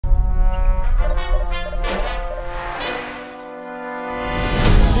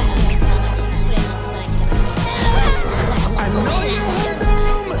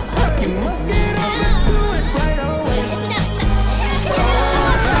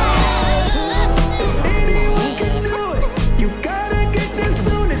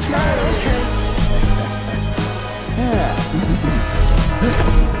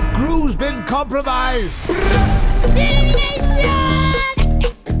compromised.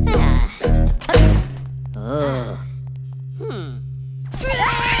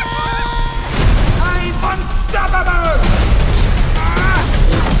 I'm unstoppable!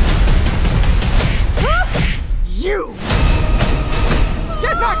 You!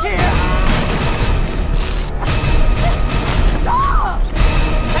 Get back here!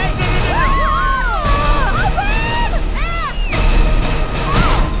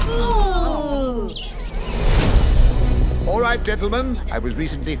 All right, gentlemen, I was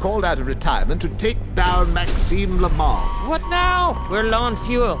recently called out of retirement to take down Maxime Lamar. What now? We're low on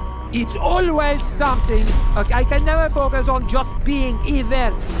fuel. It's always something. I can never focus on just being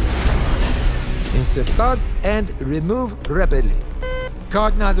evil. Insert card and remove rapidly.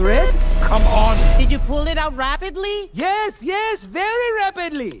 Card not read? Come on. Did you pull it out rapidly? Yes, very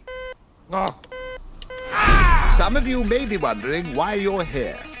rapidly. Oh. Some of you may be wondering why you're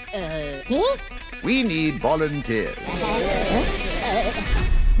here. We need volunteers.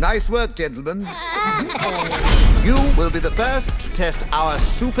 Nice work, gentlemen. You will be the first to test our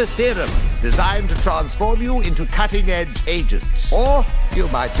super serum, designed to transform you into cutting-edge agents. Or you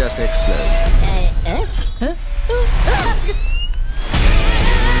might just explode.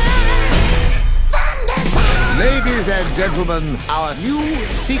 Ladies and gentlemen, our new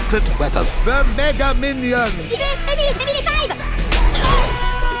secret weapon, the Mega Minions.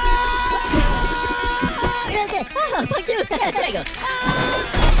 Thank you. Prego.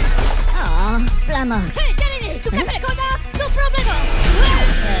 Oh, Flamo. Hey, Jeremy, tu caffè cosa? No problema.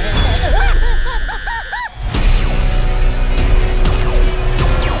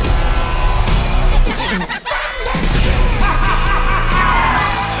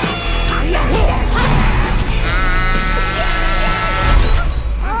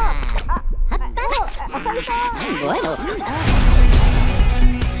 Bueno.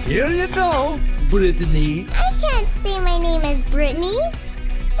 Here you go, Brittany. I can't say my name is Brittany.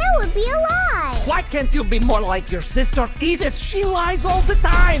 That would be a lie. Why can't you be more like your sister Edith? She lies all the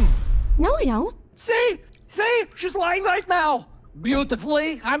time. No, I don't. See? She's lying right now.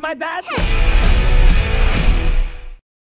 Beautifully, I might add.